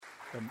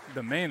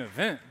The main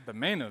event,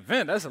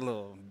 that's a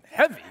little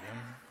heavy.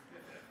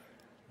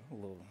 A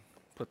little,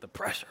 put the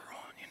pressure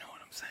on, you know what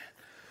I'm saying?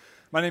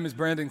 My name is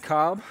Brandon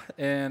Cobb,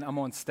 and I'm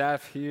on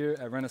staff here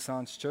at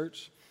Renaissance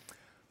Church.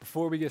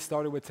 Before we get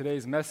started with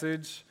today's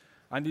message,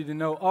 I need to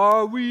know,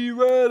 are we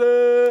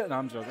ready? No,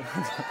 I'm joking.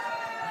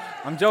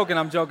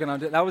 I'm joking.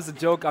 That was a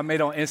joke I made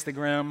on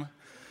Instagram.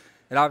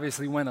 It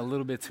obviously went a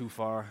little bit too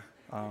far,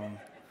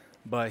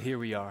 but here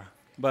we are.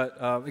 But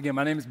again,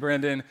 my name is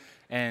Brandon,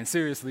 and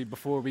seriously,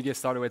 before we get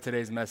started with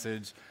today's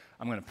message,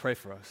 I'm going to pray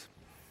for us.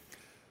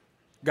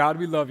 God,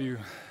 we love you,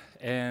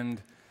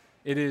 and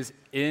it is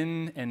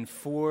in and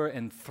for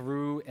and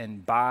through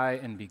and by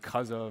and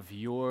because of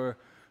your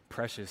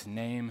precious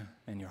name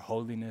and your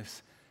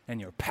holiness and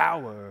your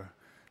power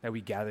that we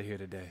gather here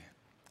today.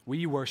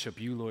 We worship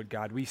you, Lord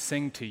God. We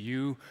sing to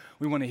you.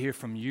 We want to hear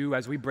from you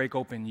as we break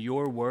open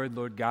your word,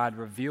 Lord God.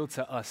 Reveal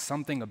to us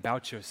something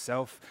about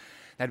yourself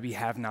that we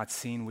have not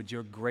seen. Would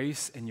your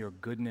grace and your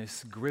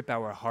goodness grip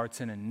our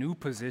hearts in a new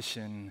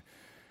position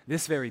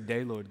this very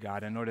day, Lord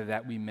God, in order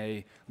that we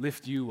may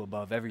lift you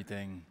above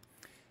everything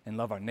and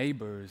love our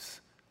neighbors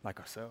like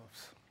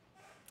ourselves.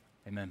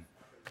 Amen.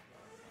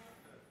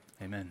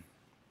 Amen.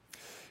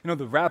 You know,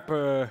 the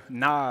rapper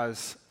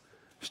Nas,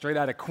 straight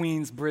out of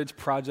Queensbridge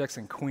Projects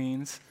in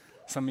Queens.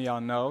 Some of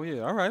y'all know.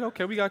 Yeah, all right,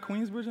 okay, we got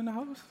Queensbridge in the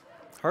house.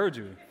 Heard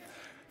you.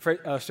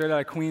 Straight out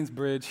of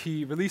Queensbridge,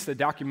 he released a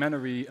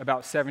documentary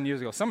about 7 years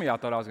ago. Some of y'all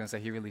thought I was going to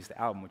say he released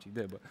the album, which he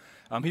did,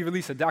 but he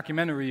released a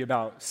documentary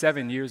about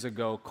 7 years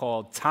ago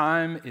called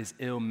Time is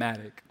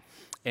Illmatic.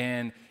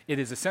 And it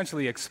is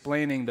essentially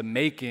explaining the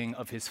making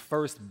of his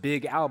first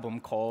big album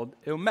called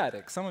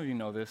Illmatic. Some of you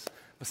know this,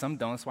 but some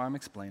don't, that's why I'm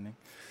explaining.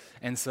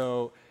 And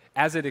so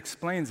as it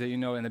explains it, you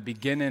know, in the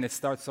beginning, it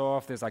starts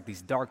off, there's like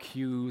these dark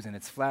hues, and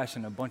it's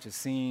flashing a bunch of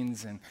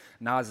scenes, and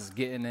Nas is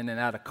getting in and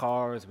out of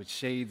cars with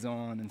shades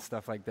on and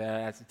stuff like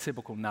that. That's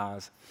typical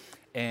Nas.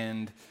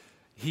 And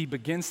he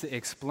begins to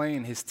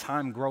explain his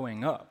time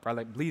growing up, right,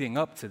 like leading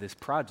up to this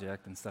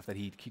project and stuff that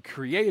he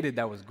created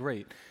that was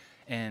great.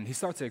 And he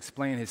starts to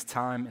explain his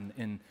time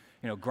in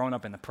you know, growing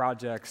up in the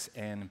projects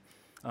and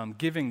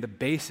giving the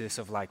basis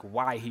of like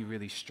why he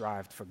really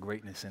strived for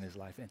greatness in his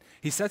life. And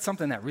he said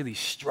something that really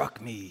struck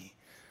me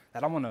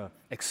that I want to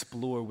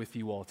explore with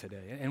you all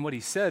today. And what he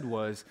said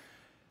was,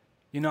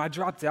 you know, I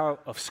dropped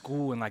out of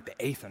school in like the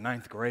 8th or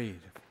 9th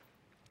grade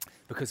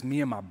because me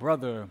and my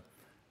brother,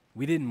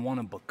 we didn't want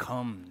to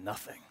become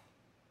nothing.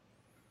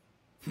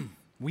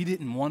 We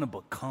didn't want to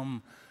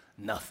become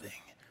nothing.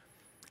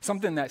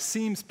 Something that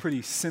seems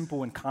pretty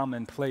simple and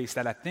commonplace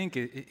that I think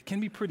it can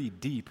be pretty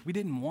deep. We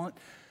didn't want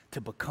to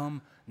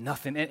become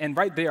nothing. And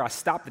right there, I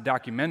stopped the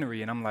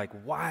documentary, and I'm like,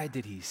 why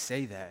did he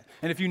say that?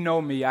 And if you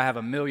know me, I have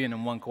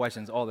 1,000,001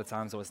 questions all the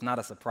time, so it's not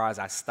a surprise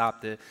I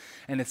stopped it.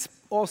 And it's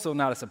also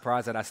not a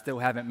surprise that I still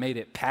haven't made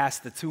it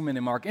past the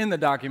 2-minute mark in the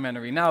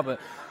documentary now, but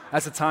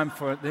that's a time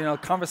for, you know,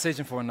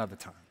 conversation for another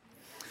time.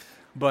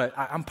 But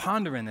I'm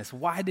pondering this.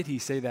 Why did he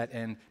say that?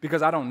 And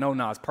because I don't know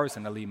Nas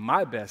personally,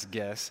 my best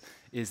guess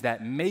is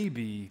that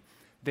maybe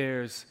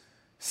there's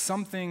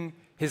something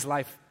his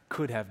life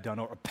could have done,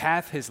 or a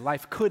path his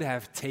life could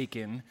have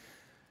taken,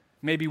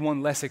 maybe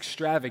one less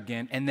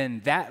extravagant, and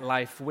then that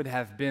life would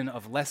have been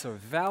of lesser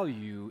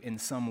value in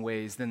some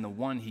ways than the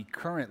one he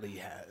currently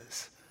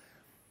has.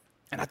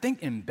 And I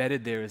think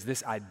embedded there is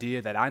this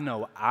idea that I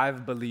know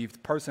I've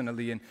believed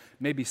personally, and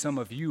maybe some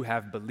of you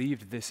have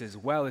believed this as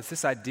well. It's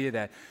this idea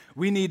that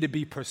we need to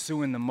be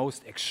pursuing the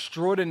most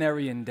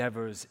extraordinary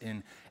endeavors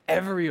in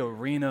every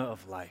arena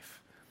of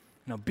life.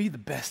 You know, be the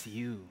best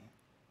you,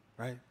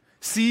 right?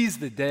 Seize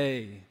the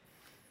day.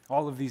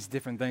 All of these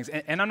different things.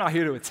 And I'm not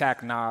here to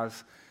attack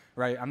Nas,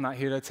 right? I'm not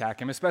here to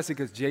attack him, especially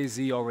because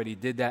Jay-Z already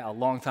did that a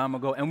long time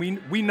ago. And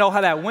we know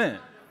how that went.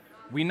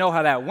 We know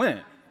how that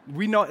went.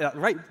 We know,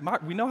 right?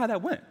 We know how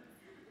that went.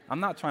 I'm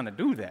not trying to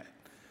do that.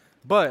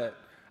 But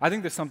I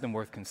think there's something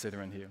worth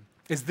considering here.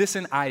 Is this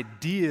an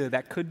idea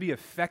that could be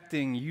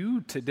affecting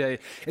you today?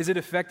 Is it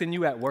affecting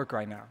you at work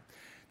right now?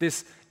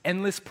 This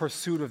endless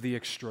pursuit of the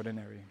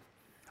extraordinary.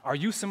 Are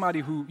you somebody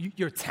who,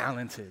 you're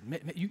talented,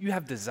 you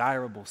have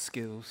desirable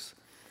skills,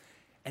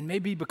 and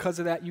maybe because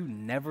of that, you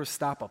never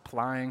stop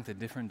applying to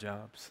different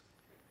jobs?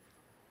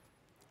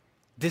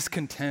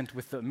 Discontent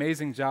with the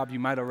amazing job you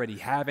might already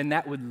have, and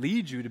that would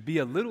lead you to be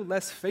a little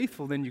less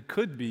faithful than you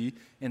could be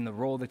in the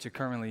role that you're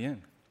currently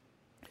in.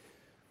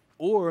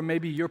 Or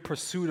maybe your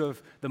pursuit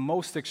of the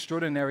most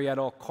extraordinary at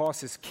all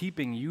costs is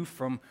keeping you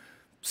from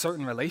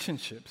certain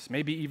relationships,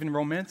 maybe even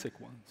romantic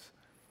ones.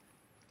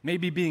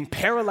 Maybe being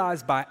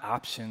paralyzed by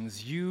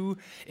options, you,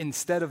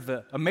 instead of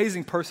the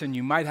amazing person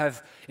you might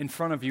have in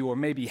front of you or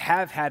maybe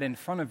have had in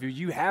front of you,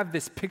 you have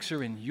this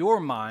picture in your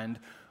mind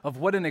of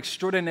what an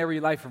extraordinary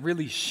life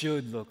really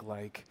should look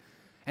like.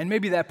 And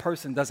maybe that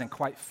person doesn't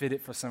quite fit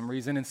it for some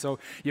reason, and so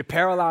you're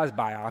paralyzed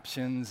by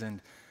options.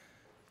 And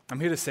I'm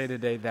here to say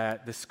today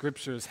that the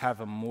scriptures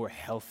have a more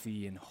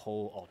healthy and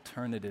whole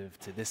alternative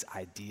to this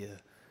idea.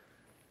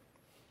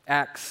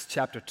 Acts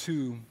chapter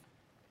 2,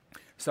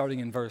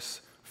 starting in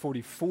verse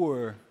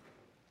 44,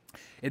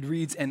 It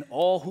reads, "And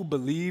all who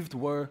believed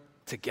were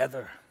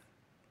together.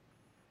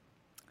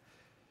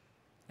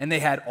 And they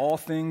had all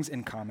things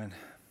in common.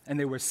 And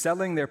they were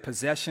selling their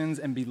possessions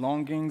and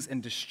belongings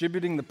and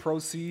distributing the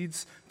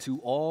proceeds to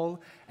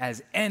all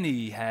as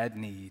any had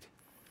need.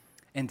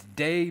 And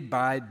day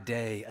by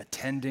day,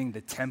 attending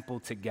the temple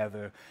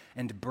together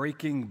and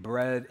breaking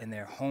bread in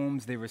their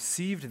homes, they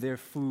received their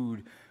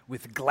food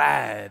with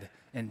glad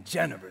and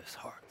generous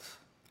hearts,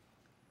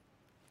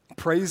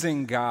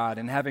 praising God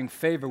and having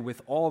favor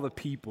with all the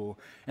people.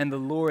 And the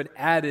Lord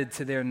added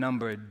to their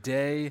number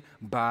day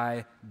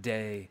by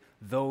day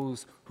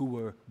those who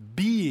were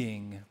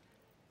being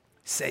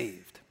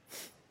saved."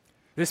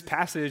 This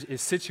passage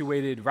is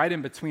situated right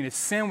in between, it's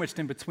sandwiched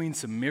in between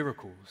some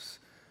miracles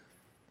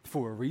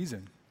for a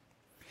reason.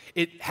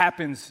 It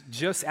happens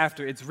just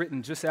after, it's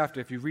written just after,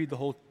 if you read the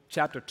whole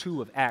chapter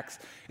 2 of Acts,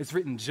 it's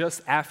written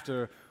just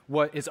after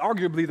what is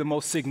arguably the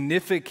most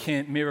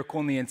significant miracle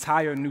in the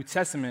entire New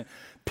Testament.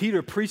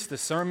 Peter preached a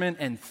sermon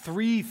and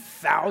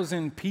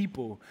 3,000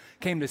 people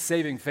came to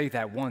saving faith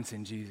at once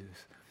in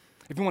Jesus.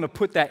 If you want to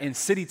put that in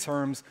city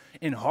terms,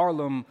 in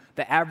Harlem,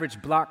 the average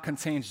block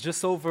contains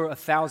just over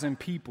 1,000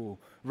 people,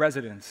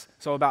 residents,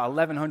 so about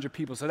 1,100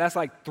 people. So that's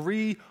like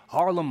 3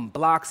 Harlem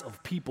blocks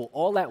of people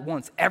all at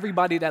once.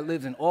 Everybody that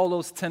lives in all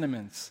those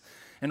tenements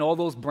and all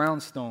those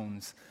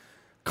brownstones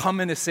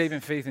come into saving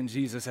faith in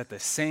Jesus at the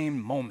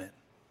same moment.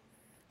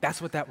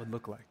 That's what that would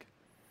look like.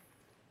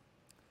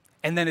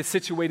 And then it's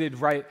situated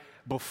right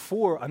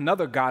before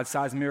another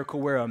God-sized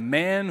miracle where a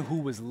man who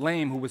was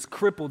lame, who was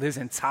crippled his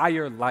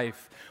entire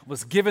life,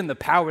 was given the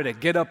power to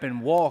get up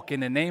and walk in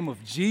the name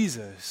of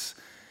Jesus.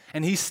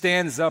 And he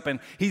stands up and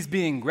he's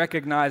being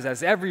recognized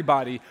as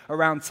everybody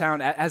around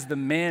town as the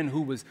man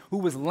who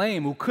was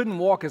lame, who couldn't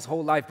walk his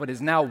whole life, but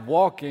is now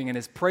walking and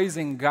is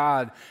praising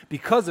God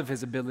because of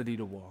his ability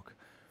to walk.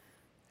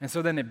 And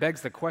so then it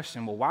begs the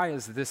question, well, why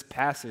is this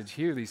passage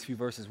here, these few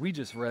verses we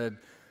just read,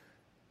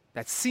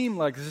 that seem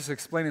like it's just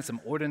explaining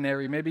some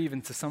ordinary, maybe even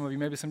to some of you,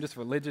 maybe some just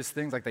religious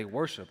things like they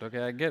worshiped.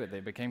 Okay, I get it. They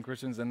became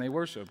Christians and they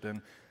worshiped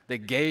and they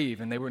gave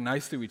and they were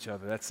nice to each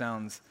other. That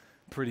sounds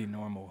pretty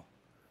normal.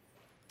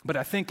 But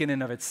I think in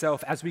and of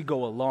itself, as we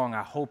go along,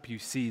 I hope you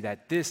see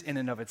that this in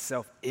and of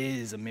itself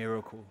is a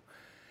miracle.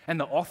 And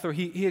the author,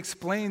 he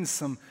explains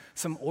some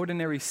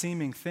ordinary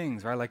seeming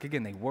things, right? Like,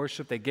 again, they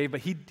worshiped, they gave,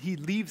 but he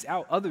leaves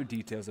out other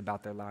details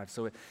about their lives.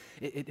 So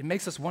it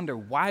makes us wonder,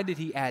 why did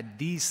he add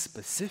these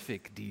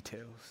specific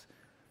details?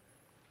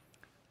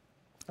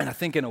 And I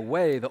think in a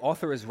way, the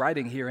author is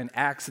writing here in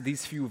Acts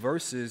these few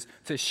verses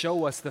to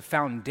show us the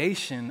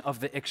foundation of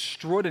the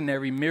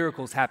extraordinary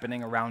miracles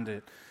happening around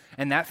it.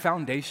 And that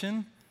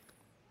foundation,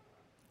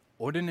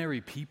 ordinary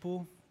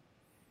people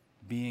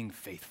being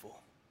faithful.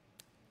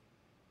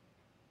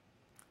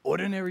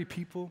 Ordinary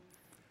people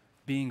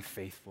being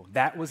faithful.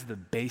 That was the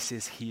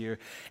basis here.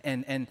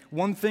 And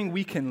one thing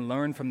we can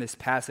learn from this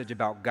passage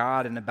about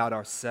God and about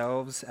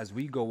ourselves as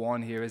we go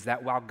on here is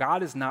that while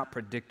God is not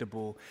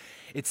predictable,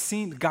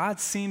 God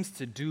seems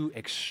to do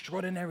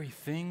extraordinary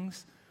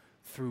things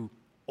through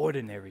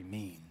ordinary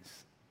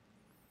means.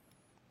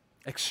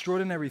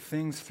 Extraordinary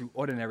things through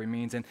ordinary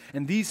means.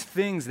 And these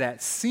things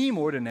that seem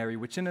ordinary,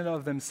 which in and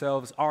of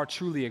themselves are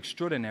truly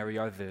extraordinary,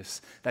 are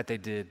this, that they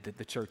did,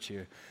 the church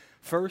here.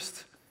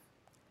 First,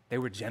 they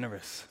were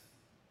generous.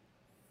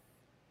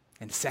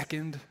 And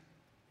second,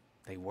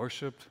 they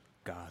worshiped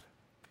God.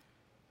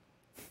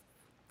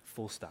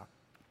 Full stop.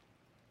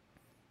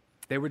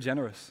 They were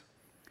generous.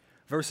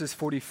 Verses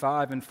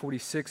 45 and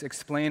 46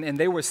 explain, and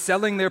they were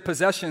selling their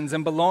possessions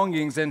and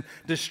belongings and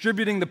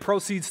distributing the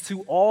proceeds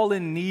to all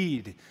in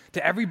need,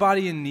 to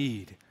everybody in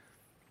need.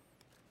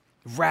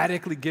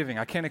 Radically giving.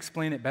 I can't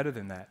explain it better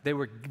than that. They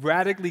were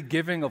radically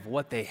giving of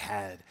what they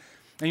had.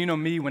 And you know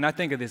me, when I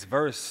think of this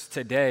verse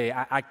today,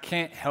 I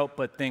can't help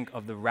but think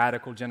of the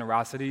radical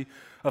generosity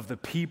of the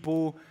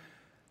people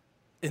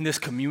in this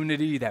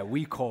community that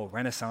we call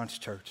Renaissance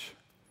Church.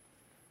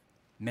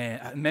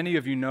 Man, many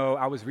of you know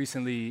I was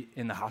recently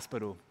in the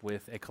hospital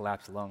with a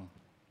collapsed lung.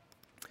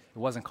 It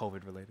wasn't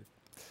COVID related.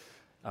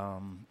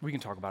 We can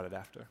talk about it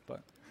after,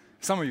 but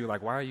some of you are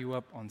like, why are you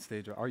up on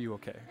stage? Are you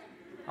okay?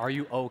 Are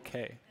you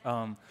okay?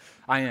 I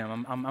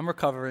am. I'm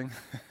recovering.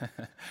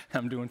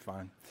 I'm doing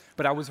fine.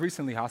 But I was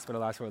recently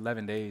hospitalized for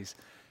 11 days,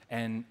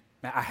 and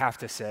I have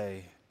to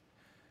say,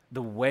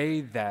 the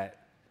way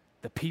that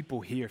the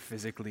people here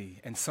physically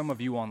and some of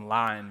you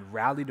online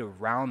rallied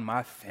around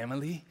my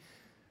family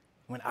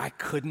when I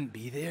couldn't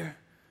be there,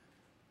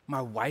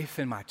 my wife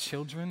and my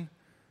children,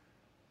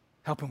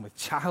 helping with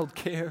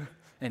childcare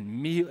and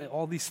me,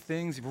 all these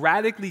things,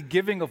 radically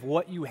giving of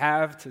what you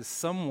have to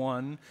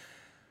someone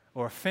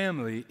or a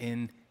family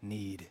in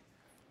need.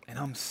 And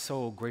I'm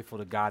so grateful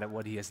to God at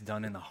what he has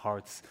done in the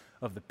hearts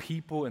of the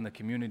people in the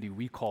community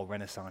we call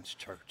Renaissance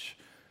Church.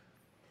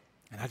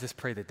 And I just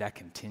pray that that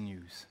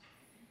continues.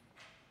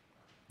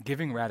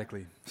 Giving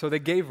radically. So they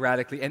gave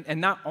radically,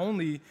 and not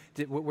only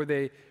were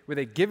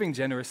they giving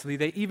generously,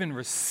 they even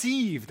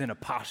received in a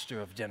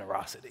posture of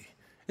generosity.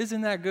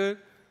 Isn't that good?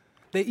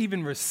 they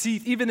even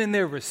received, even in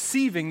their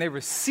receiving, they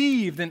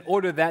received in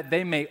order that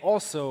they may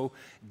also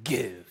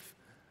give.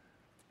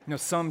 You know,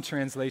 some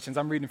translations,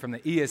 I'm reading from the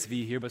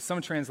ESV here, but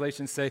some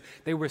translations say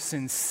they were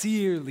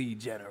sincerely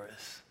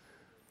generous.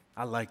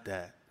 I like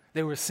that.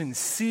 They were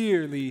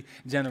sincerely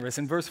generous.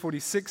 And verse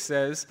 46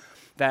 says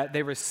that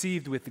they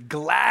received with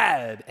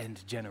glad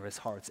and generous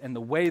hearts. And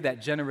the way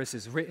that generous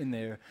is written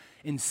there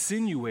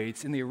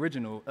insinuates, in the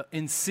original,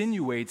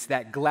 insinuates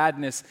that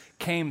gladness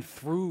came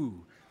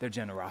through their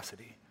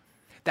generosity.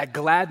 That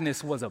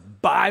gladness was a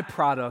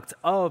byproduct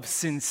of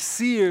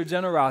sincere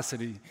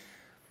generosity.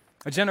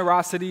 A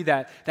generosity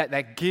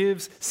that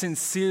gives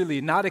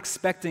sincerely, not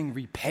expecting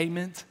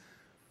repayment,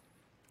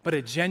 but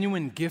a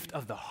genuine gift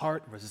of the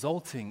heart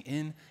resulting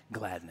in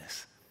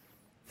gladness.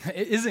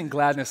 Isn't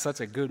gladness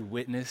such a good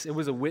witness? It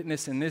was a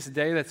witness in this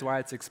day, that's why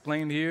it's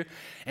explained here.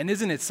 And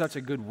isn't it such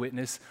a good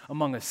witness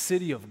among a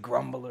city of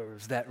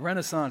grumblers that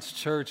Renaissance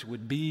Church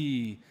would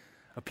be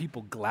a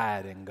people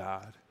glad in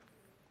God?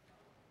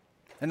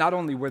 And not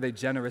only were they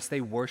generous,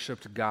 they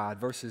worshiped God.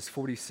 Verses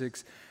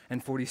 46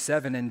 and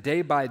 47, and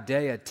day by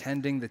day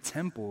attending the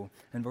temple,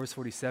 and verse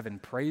 47,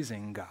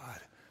 praising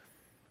God.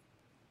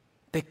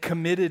 They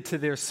committed to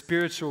their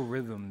spiritual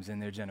rhythms in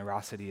their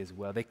generosity as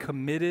well. They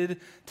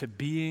committed to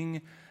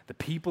being the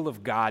people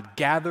of God,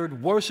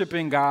 gathered,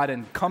 worshiping God,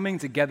 and coming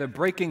together,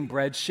 breaking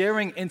bread,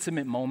 sharing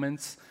intimate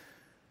moments.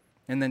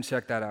 And then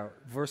check that out.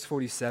 Verse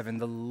 47,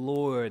 the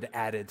Lord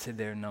added to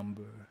their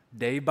number,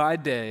 day by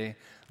day,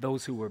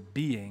 those who were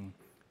being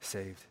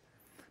saved.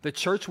 The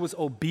church was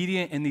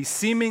obedient in these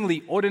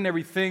seemingly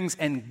ordinary things,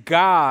 and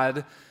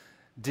God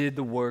did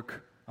the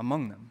work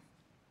among them.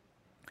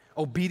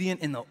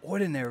 Obedient in the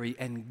ordinary,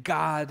 and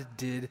God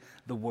did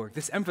the work.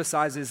 This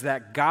emphasizes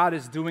that God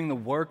is doing the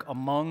work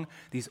among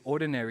these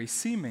ordinary,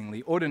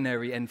 seemingly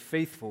ordinary and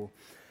faithful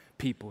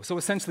people. So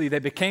essentially, they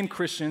became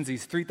Christians,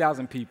 these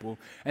 3,000 people,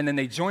 and then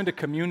they joined a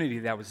community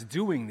that was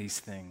doing these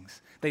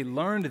things. They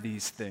learned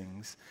these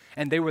things,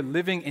 and they were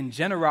living in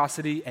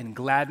generosity and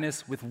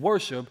gladness with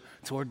worship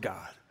toward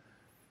God.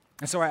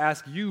 And so I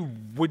ask you,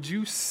 would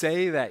you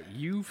say that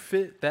you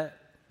fit that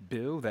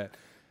bill, that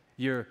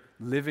you're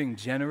living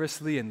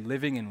generously and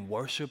living in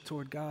worship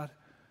toward God?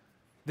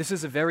 This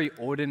is a very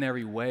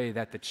ordinary way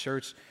that the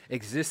church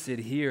existed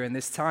here in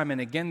this time.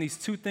 And again, these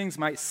two things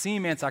might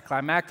seem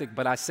anticlimactic,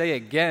 but I say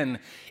again,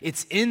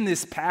 it's in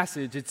this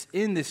passage, it's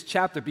in this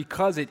chapter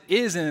because it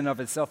is in and of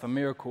itself a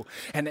miracle.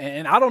 And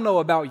I don't know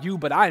about you,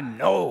 but I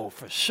know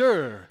for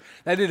sure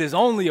that it is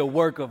only a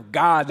work of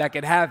God that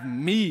could have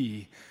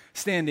me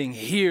standing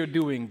here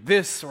doing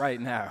this right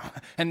now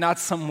and not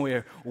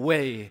somewhere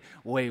way,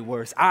 way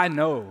worse. I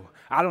know.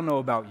 I don't know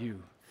about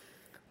you,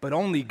 but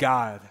only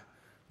God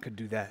could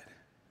do that.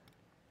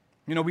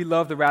 You know, we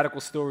love the radical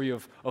story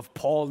of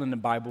Paul in the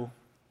Bible.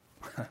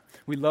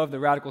 We love the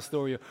radical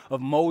story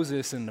of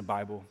Moses in the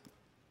Bible.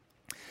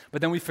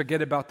 But then we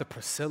forget about the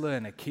Priscilla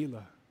and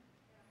Aquila,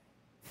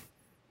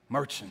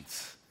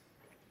 merchants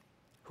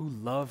who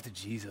loved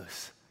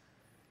Jesus.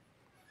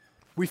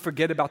 We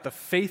forget about the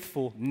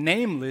faithful,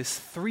 nameless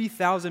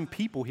 3,000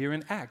 people here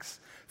in Acts.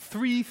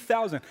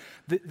 3,000.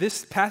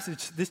 This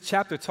passage, this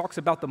chapter talks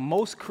about the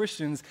most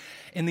Christians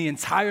in the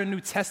entire New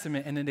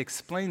Testament, and it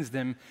explains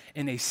them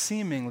in a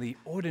seemingly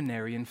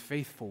ordinary and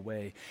faithful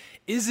way.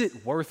 Is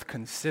it worth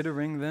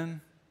considering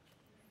then?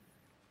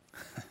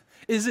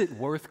 Is it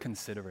worth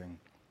considering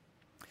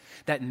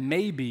that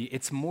maybe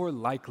it's more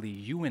likely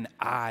you and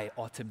I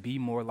ought to be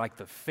more like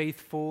the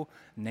faithful,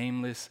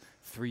 nameless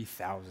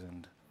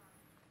 3,000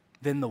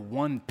 than the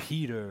one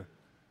Peter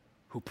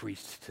who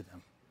preached to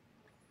them?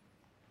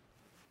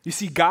 You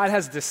see, God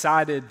has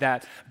decided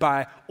that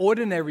by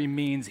ordinary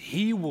means,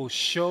 he will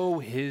show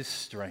his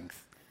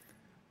strength.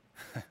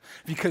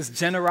 Because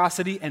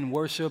generosity and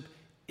worship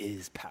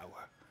is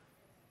power.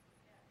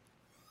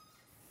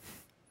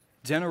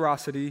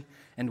 Generosity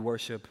and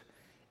worship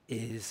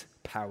is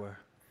power.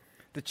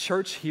 The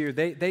church here,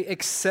 they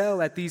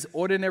excel at these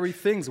ordinary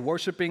things,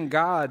 worshiping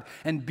God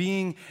and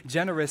being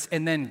generous,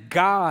 and then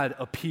God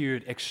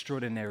appeared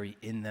extraordinary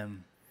in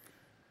them.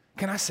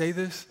 Can I say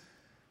this?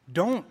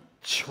 Don't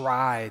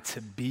try to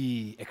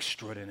be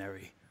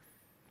extraordinary.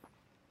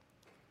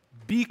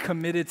 Be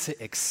committed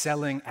to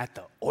excelling at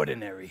the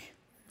ordinary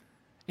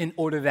in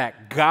order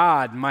that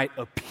God might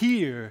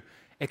appear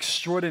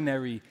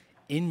extraordinary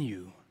in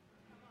you.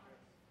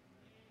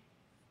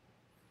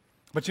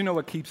 But you know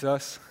what keeps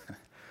us? You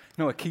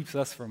know what keeps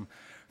us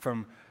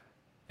from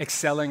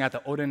excelling at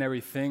the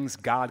ordinary things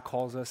God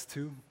calls us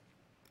to?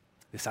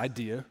 This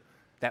idea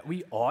that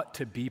we ought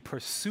to be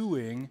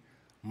pursuing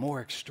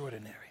more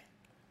extraordinary.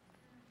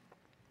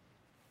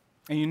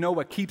 And you know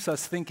what keeps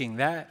us thinking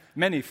that?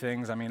 Many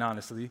things, I mean,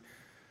 honestly.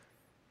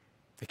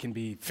 It can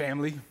be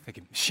family, it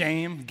can be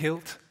shame,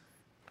 guilt,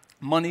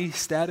 money,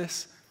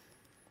 status.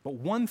 But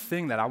one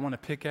thing that I want to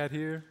pick at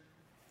here,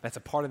 that's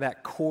a part of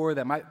that core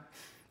that might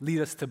lead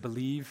us to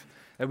believe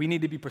that we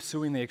need to be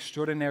pursuing the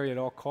extraordinary at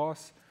all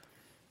costs,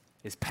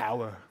 is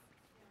power.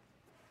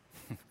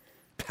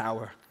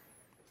 Power.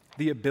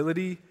 The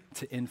ability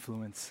to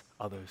influence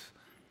others.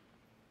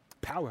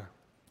 Power.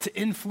 to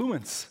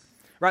influence,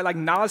 right? Like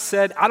Nas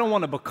said, I don't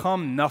want to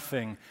become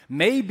nothing.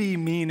 Maybe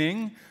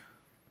meaning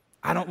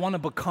I don't want to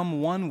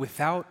become one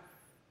without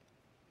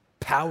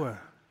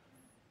power.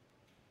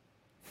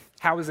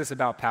 How is this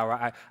about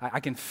power? I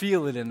can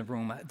feel it in the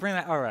room.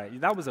 Brandon, all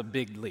right, that was a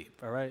big leap,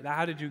 all right?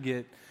 How did you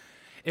get,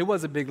 it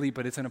was a big leap,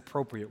 but it's an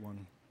appropriate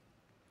one.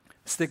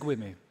 Stick with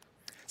me.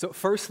 So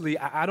firstly,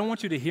 I don't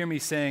want you to hear me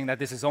saying that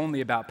this is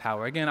only about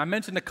power. Again, I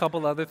mentioned a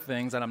couple other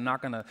things that I'm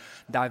not going to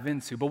dive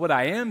into, but what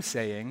I am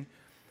saying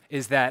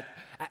is that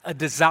a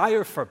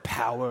desire for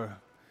power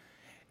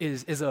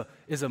is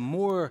a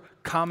more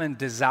common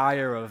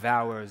desire of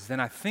ours than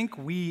I think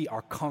we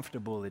are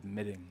comfortable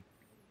admitting.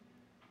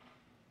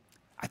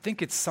 I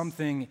think it's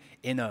something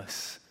in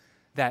us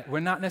that we're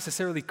not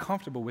necessarily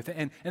comfortable with.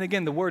 And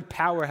again, the word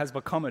power has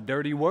become a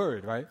dirty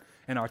word, right,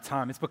 in our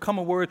time. It's become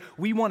a word,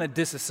 we want to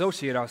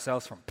disassociate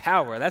ourselves from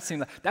power. That seems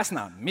like, that's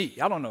not me.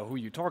 I don't know who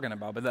you're talking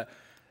about, but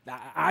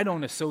I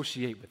don't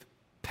associate with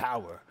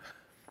power.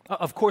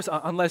 Of course,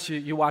 unless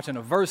you're watching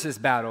a versus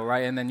battle,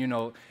 right, and then,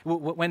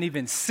 when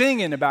even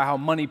singing about how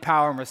money,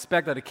 power, and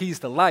respect are the keys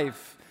to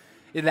life,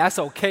 that's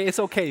okay. It's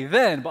okay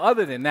then, but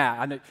other than that,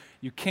 I know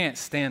you can't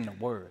stand the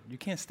word. You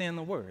can't stand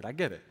the word. I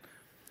get it.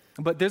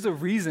 But there's a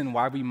reason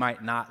why we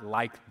might not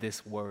like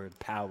this word,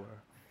 power.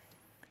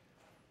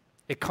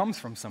 It comes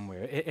from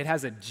somewhere. It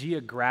has a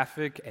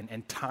geographic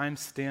and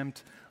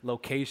time-stamped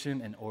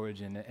location and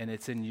origin, and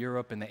it's in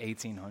Europe in the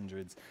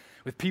 1800s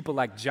with people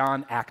like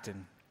John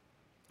Acton.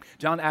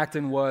 John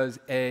Acton was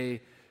a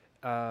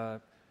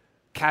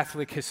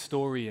Catholic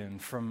historian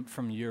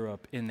from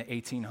Europe in the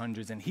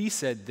 1800s, and he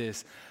said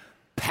this: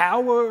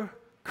 power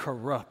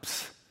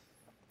corrupts,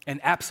 and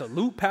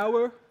absolute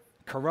power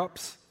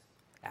corrupts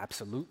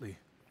absolutely.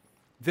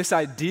 This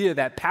idea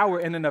that power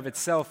in and of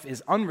itself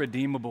is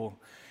unredeemable,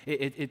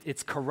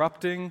 it's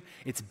corrupting,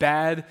 it's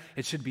bad,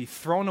 it should be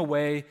thrown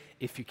away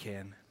if you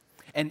can.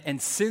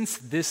 And since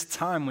this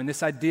time, when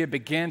this idea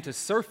began to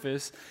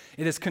surface,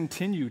 it has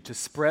continued to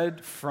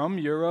spread from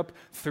Europe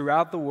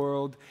throughout the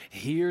world,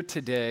 here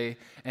today,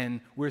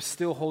 and we're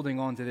still holding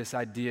on to this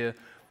idea,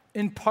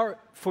 in part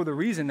for the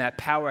reason that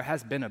power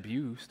has been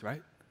abused,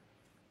 right?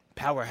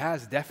 Power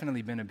has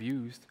definitely been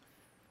abused.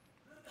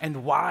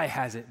 And why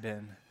has it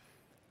been?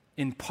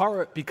 In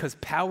part because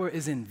power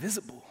is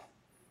invisible.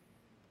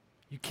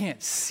 You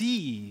can't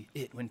see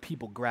it when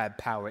people grab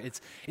power.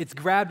 It's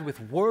grabbed with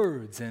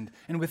words and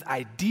with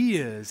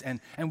ideas and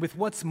with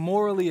what's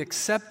morally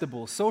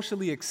acceptable,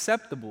 socially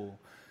acceptable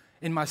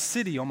in my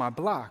city, on my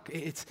block.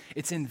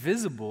 It's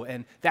invisible,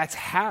 and that's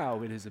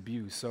how it is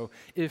abused. So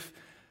if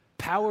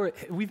power,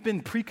 we've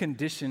been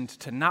preconditioned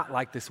to not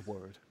like this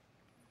word,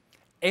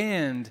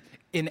 and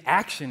in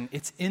action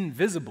it's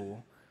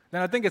invisible,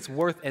 then I think it's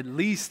worth at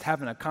least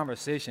having a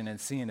conversation and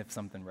seeing if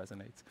something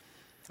resonates.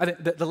 I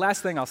think the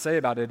last thing I'll say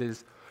about it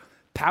is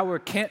power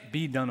can't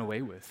be done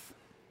away with.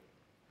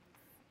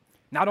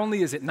 Not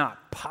only is it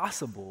not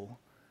possible,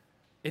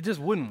 it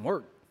just wouldn't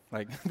work.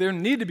 Like, there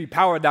need to be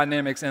power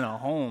dynamics in a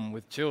home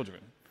with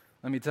children.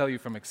 Let me tell you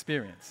from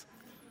experience.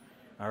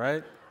 All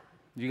right?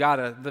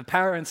 The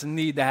parents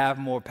need to have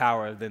more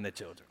power than the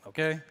children,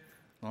 okay?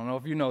 I don't know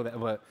if you know that,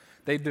 but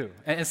they do.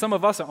 And some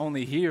of us are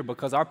only here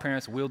because our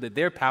parents wielded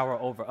their power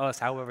over us.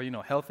 However,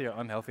 healthy or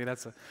unhealthy,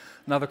 that's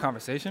another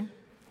conversation.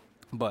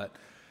 But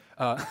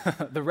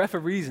the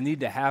referees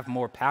need to have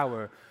more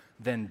power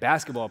than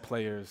basketball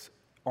players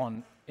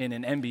in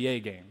an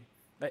NBA game.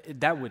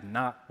 That would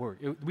not work.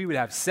 We would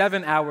have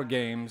 7-hour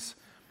games.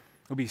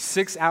 It would be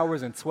 6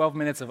 hours and 12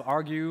 minutes of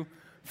argue,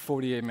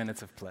 48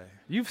 minutes of play.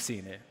 You've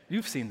seen it.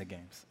 You've seen the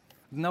games.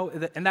 No,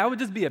 and that would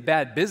just be a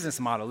bad business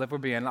model if we're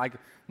being like,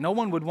 no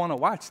one would want to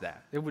watch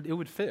that. It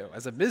would fail.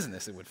 As a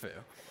business, it would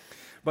fail.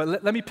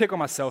 But let me pick on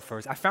myself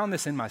first. I found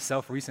this in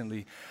myself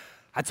recently.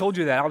 I told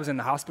you that I was in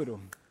the hospital,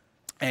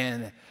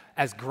 and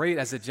as great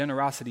as the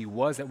generosity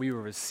was that we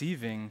were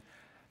receiving,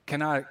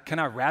 can I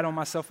rat on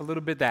myself a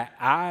little bit that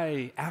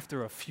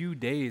after a few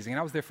days, and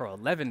I was there for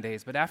 11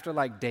 days, but after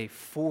like day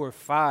 4 or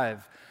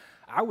 5,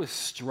 I was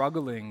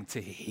struggling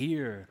to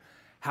hear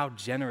how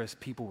generous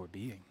people were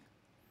being.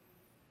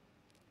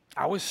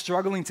 I was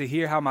struggling to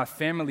hear how my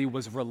family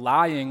was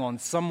relying on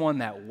someone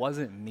that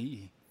wasn't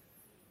me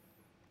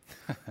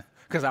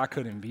because I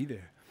couldn't be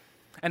there.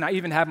 And I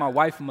even had my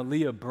wife,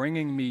 Malia,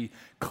 bringing me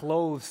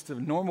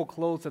normal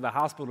clothes to the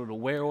hospital to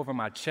wear over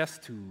my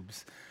chest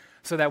tubes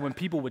so that when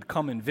people would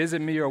come and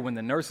visit me or when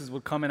the nurses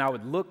would come in, I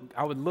would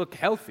look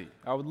healthy.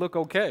 I would look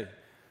okay.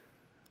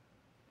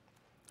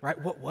 Right?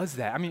 What was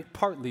that? I mean,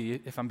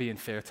 partly, if I'm being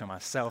fair to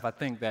myself, I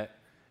think that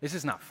it's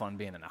just not fun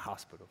being in a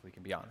hospital, if we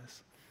can be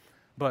honest.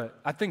 But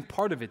I think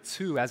part of it,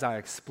 too, as I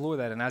explore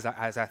that and as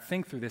I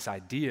think through this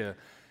idea,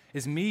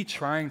 is me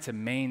trying to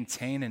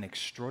maintain an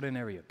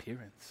extraordinary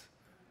appearance.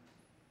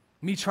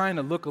 Me trying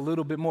to look a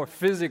little bit more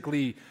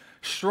physically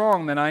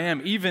strong than I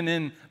am, even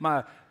in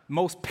my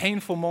most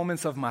painful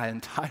moments of my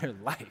entire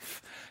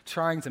life,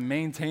 trying to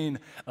maintain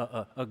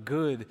a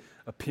good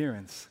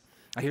appearance.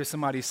 I hear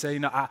somebody say,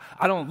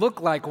 I don't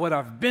look like what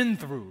I've been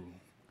through.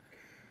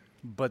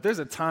 But there's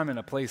a time and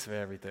a place for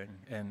everything.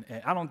 And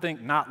I don't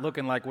think not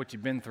looking like what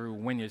you've been through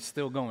when you're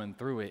still going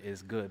through it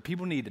is good.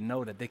 People need to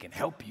know that they can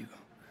help you.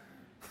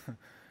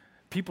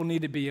 People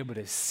need to be able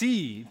to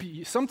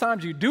see.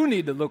 Sometimes you do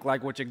need to look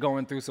like what you're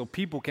going through so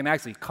people can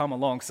actually come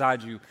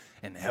alongside you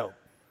and help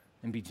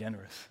and be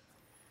generous.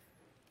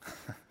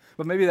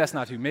 But maybe that's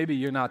not you. Maybe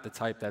you're not the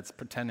type that's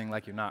pretending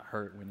like you're not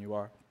hurt when you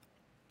are.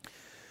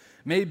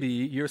 Maybe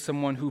you're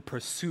someone who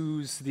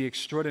pursues the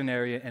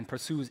extraordinary and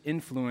pursues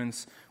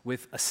influence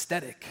with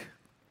aesthetic.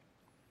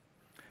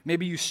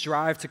 Maybe you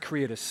strive to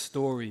create a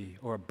story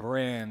or a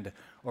brand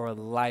or a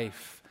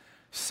life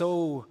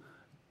so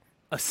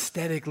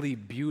aesthetically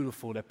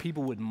beautiful that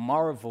people would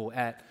marvel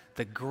at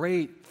the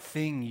great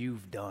thing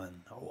you've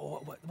done.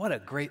 Oh, what a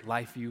great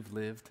life you've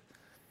lived.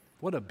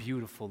 What a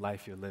beautiful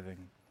life you're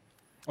living.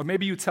 Or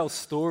maybe you tell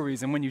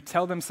stories, and when you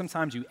tell them,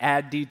 sometimes you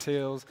add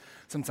details,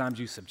 sometimes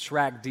you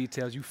subtract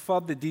details, you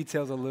fub the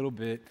details a little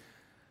bit,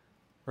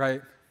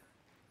 right?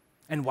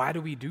 And why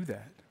do we do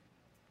that?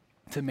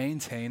 To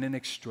maintain an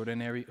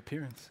extraordinary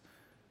appearance.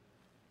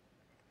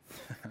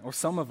 Or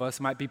some of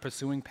us might be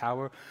pursuing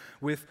power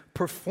with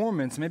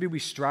performance. Maybe we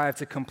strive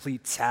to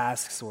complete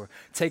tasks or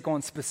take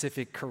on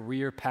specific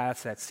career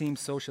paths that seem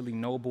socially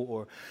noble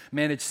or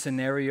manage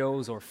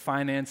scenarios or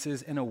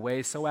finances in a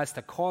way so as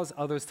to cause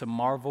others to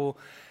marvel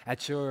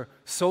at your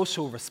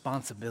social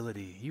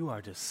responsibility. You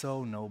are just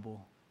so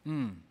noble.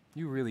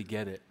 You really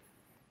get it.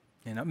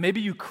 You know,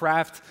 maybe you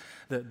craft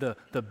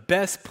the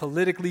best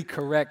politically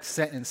correct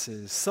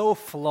sentences, so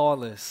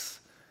flawless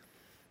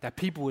that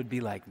people would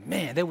be like,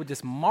 man, they would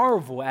just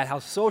marvel at how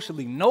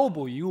socially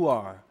noble you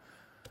are.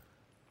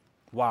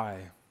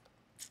 Why?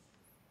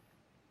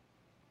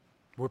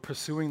 We're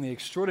pursuing the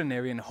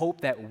extraordinary in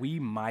hope that we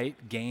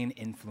might gain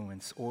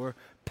influence or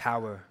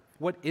power.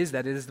 What is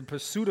that? It is the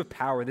pursuit of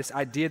power, this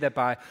idea that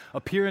by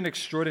appearing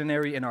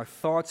extraordinary in our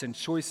thoughts and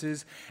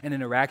choices and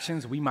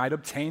interactions, we might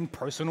obtain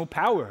personal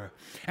power.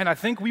 And I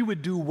think we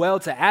would do well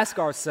to ask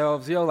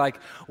ourselves,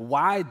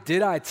 why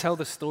did I tell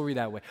the story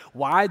that way?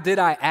 Why did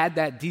I add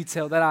that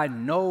detail that I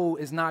know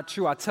is not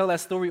true? I tell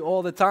that story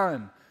all the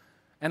time,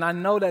 and I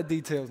know that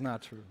detail is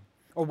not true.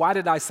 Or why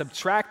did I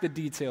subtract the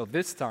detail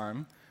this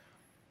time?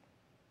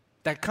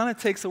 That kind of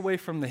takes away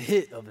from the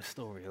hit of the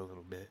story a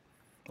little bit.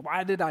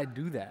 Why did I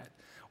do that?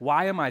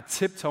 Why am I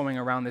tiptoeing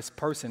around this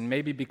person?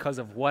 Maybe because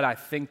of what I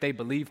think they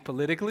believe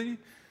politically,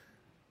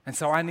 and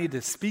so I need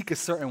to speak a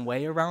certain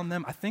way around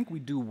them. I think we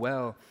do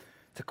well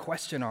to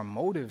question our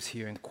motives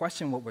here and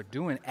question what we're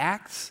doing.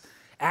 Acts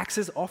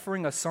is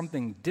offering us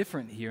something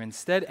different here.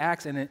 Instead,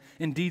 Acts, and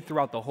indeed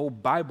throughout the whole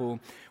Bible,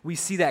 we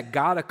see that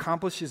God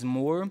accomplishes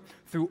more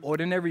through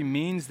ordinary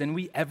means than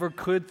we ever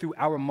could through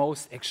our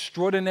most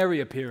extraordinary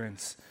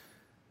appearance.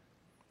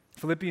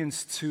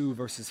 Philippians 2,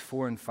 verses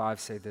 4 and 5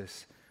 say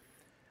this: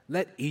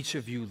 "Let each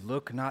of you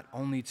look not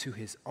only to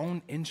his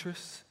own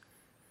interests,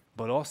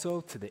 but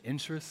also to the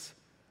interests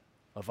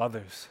of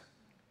others.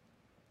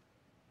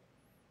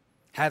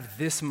 Have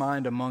this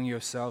mind among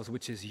yourselves,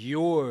 which is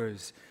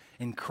yours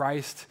in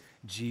Christ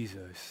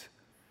Jesus."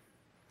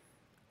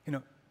 You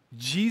know,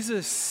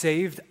 Jesus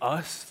saved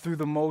us through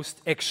the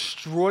most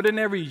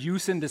extraordinary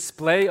use and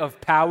display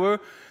of power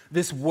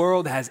this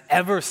world has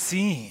ever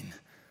seen.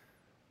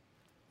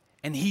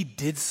 And he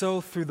did so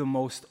through the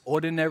most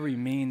ordinary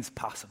means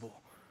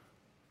possible.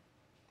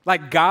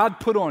 Like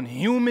God put on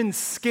human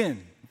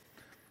skin,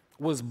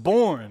 was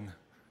born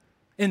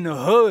in the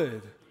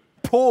hood,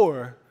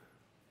 poor,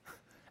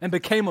 and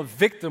became a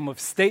victim of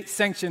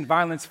state-sanctioned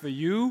violence for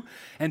you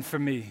and for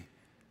me.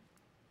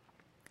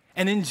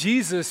 And in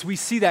Jesus, we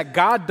see that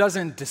God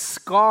doesn't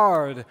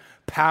discard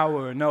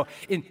power. No,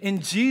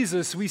 in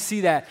Jesus, we see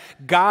that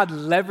God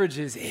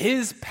leverages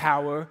his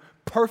power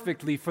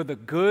perfectly for the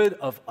good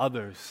of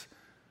others.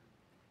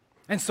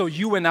 And so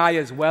you and I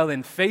as well,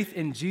 in faith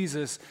in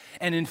Jesus,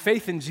 and in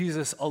faith in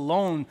Jesus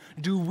alone,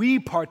 do we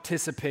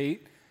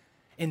participate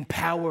in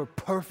power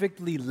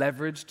perfectly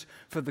leveraged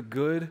for the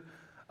good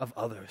of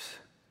others.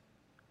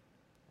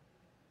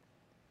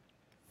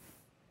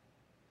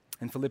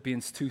 And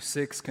Philippians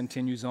 2:6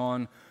 continues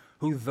on,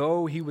 "Who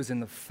though he was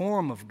in the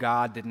form of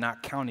God, did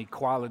not count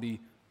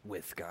equality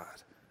with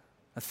God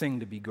a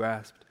thing to be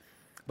grasped,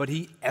 but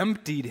he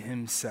emptied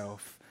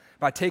himself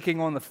by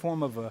taking on the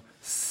form of a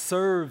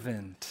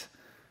servant,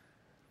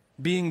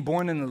 being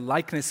born in the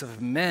likeness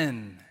of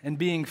men, and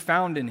being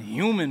found in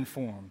human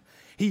form,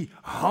 he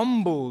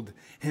humbled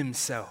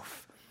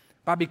himself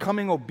by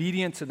becoming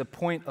obedient to the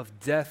point of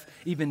death,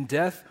 even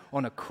death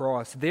on a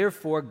cross.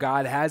 Therefore,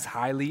 God has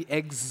highly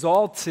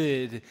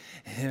exalted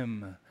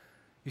him."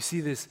 You see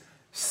this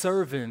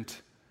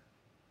servant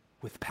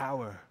with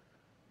power.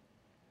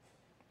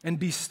 "And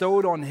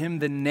bestowed on him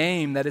the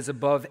name that is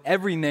above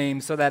every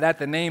name, so that at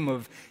the name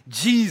of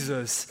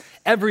Jesus,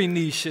 every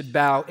knee should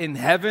bow in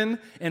heaven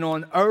and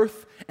on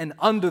earth and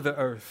under the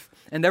earth,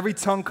 and every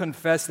tongue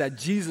confess that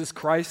Jesus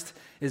Christ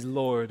is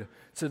Lord,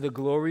 to the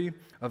glory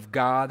of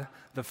God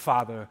the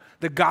Father."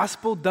 The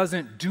gospel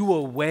doesn't do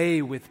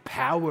away with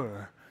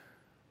power.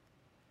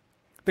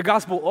 The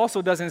gospel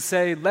also doesn't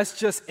say, let's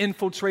just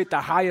infiltrate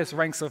the highest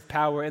ranks of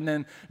power and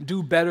then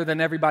do better than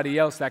everybody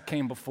else that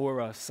came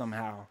before us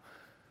somehow.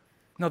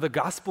 No, the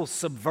gospel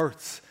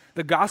subverts.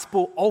 The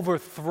gospel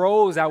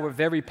overthrows our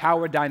very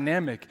power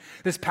dynamic.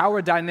 This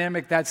power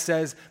dynamic that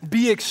says,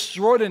 be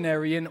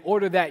extraordinary in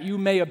order that you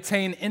may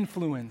obtain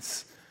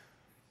influence.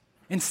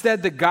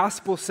 Instead, the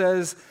gospel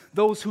says,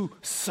 those who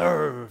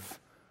serve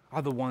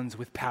are the ones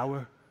with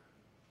power.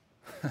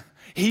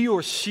 He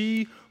or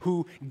she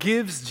who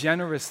gives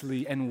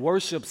generously and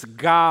worships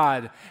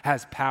God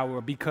has power,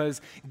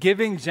 because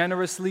giving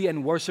generously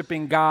and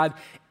worshiping God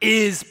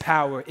is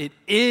power. It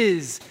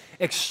is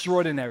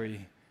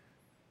extraordinary.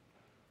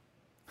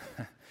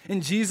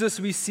 In Jesus,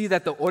 we see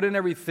that the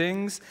ordinary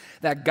things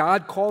that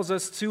God calls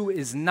us to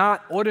is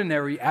not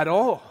ordinary at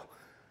all.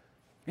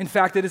 In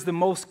fact, it is the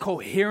most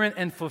coherent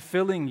and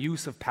fulfilling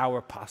use of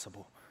power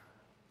possible.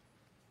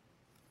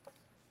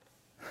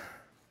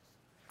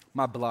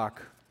 My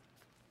block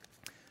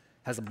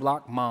has a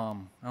block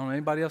mom. I don't know,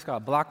 anybody else got a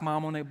block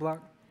mom on their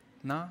block?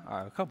 Nah? All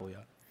right, a couple of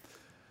y'all.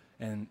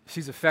 And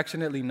she's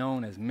affectionately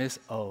known as Miss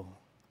O.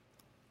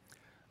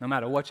 No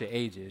matter what your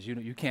age is,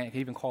 you can't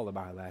even call her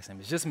by her last name.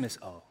 It's just Miss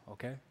O,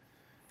 okay?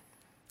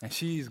 And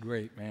she's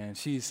great, man.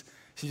 She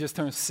just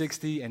turned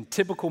 60, and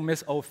typical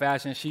Miss O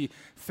fashion, she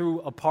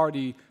threw a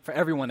party for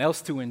everyone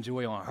else to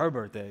enjoy on her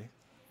birthday.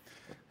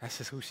 That's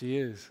just who she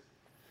is.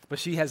 But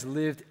she has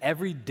lived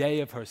every day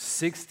of her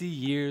 60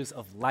 years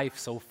of life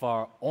so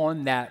far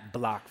on that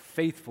block,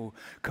 faithful,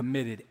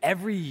 committed.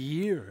 Every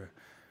year,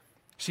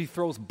 she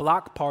throws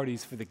block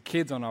parties for the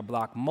kids on our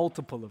block,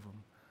 multiple of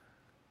them.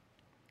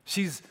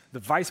 She's the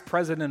vice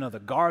president of the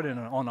garden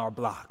on our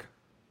block.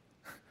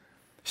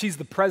 She's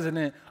the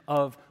president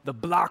of the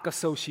block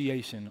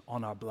association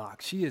on our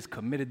block. She is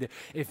committed.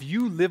 If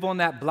you live on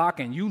that block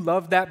and you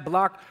love that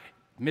block,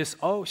 Miss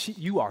O,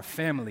 you are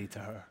family to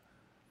her.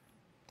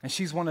 And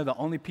she's one of the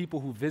only people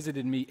who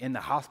visited me in the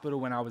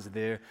hospital when I was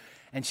there,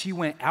 and she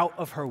went out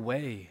of her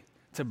way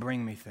to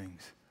bring me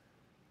things.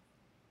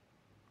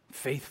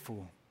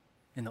 Faithful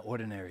in the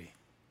ordinary.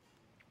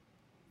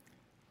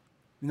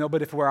 You know,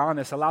 but if we're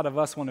honest, a lot of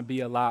us want to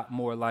be a lot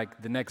more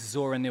like the next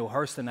Zora Neale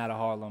Hurston out of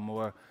Harlem,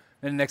 or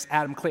the next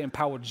Adam Clayton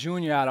Powell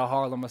Jr. out of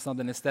Harlem or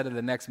something, instead of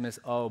the next Miss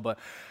O. But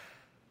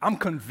I'm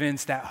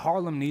convinced that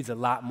Harlem needs a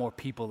lot more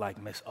people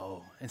like Miss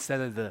O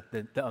instead of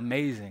the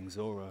amazing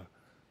Zora,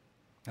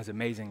 as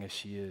amazing as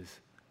she is.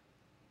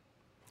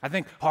 I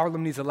think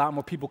Harlem needs a lot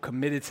more people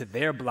committed to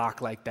their block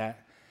like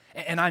that.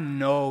 And I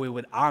know it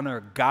would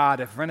honor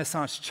God if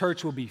Renaissance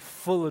Church would be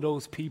full of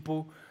those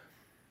people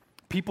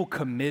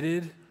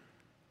committed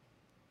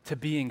to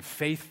being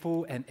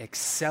faithful and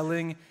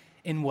excelling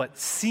in what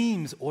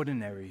seems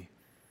ordinary,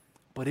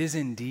 but is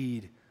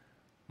indeed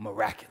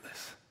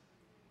miraculous.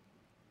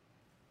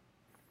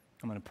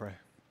 I'm going to pray.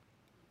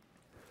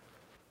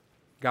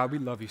 God, we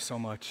love you so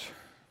much.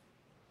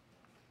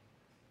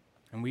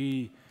 And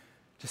we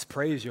just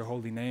praise your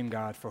holy name,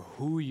 God, for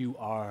who you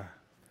are.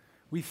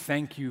 We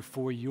thank you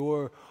for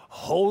your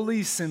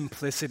holy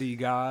simplicity,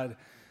 God,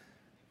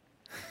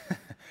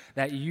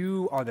 that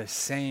you are the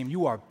same.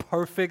 You are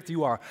perfect.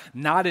 You are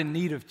not in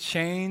need of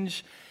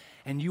change.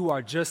 And you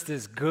are just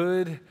as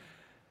good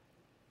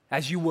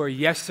as you were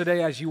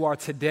yesterday, as you are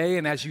today,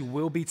 and as you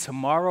will be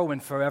tomorrow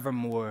and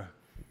forevermore.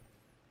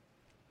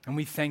 And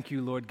we thank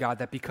you, Lord God,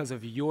 that because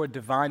of your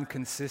divine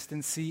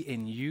consistency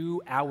in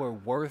you, our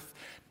worth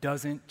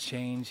doesn't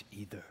change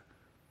either.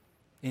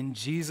 In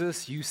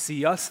Jesus, you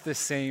see us the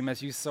same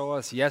as you saw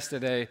us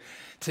yesterday,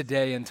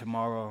 today, and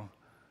tomorrow.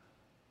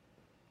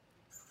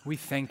 We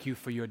thank you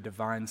for your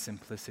divine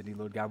simplicity,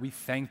 Lord God. We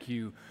thank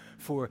you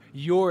for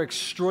your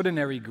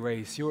extraordinary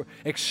grace, your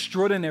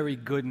extraordinary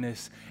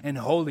goodness and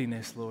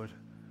holiness, Lord.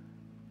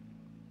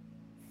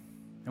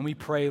 And we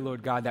pray,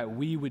 Lord God, that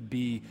we would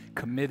be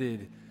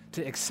committed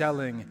to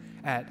excelling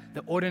at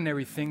the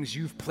ordinary things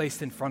you've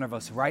placed in front of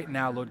us right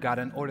now, Lord God,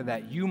 in order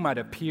that you might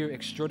appear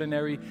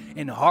extraordinary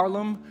in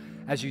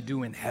Harlem as you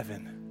do in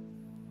heaven.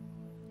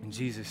 In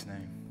Jesus'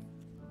 name.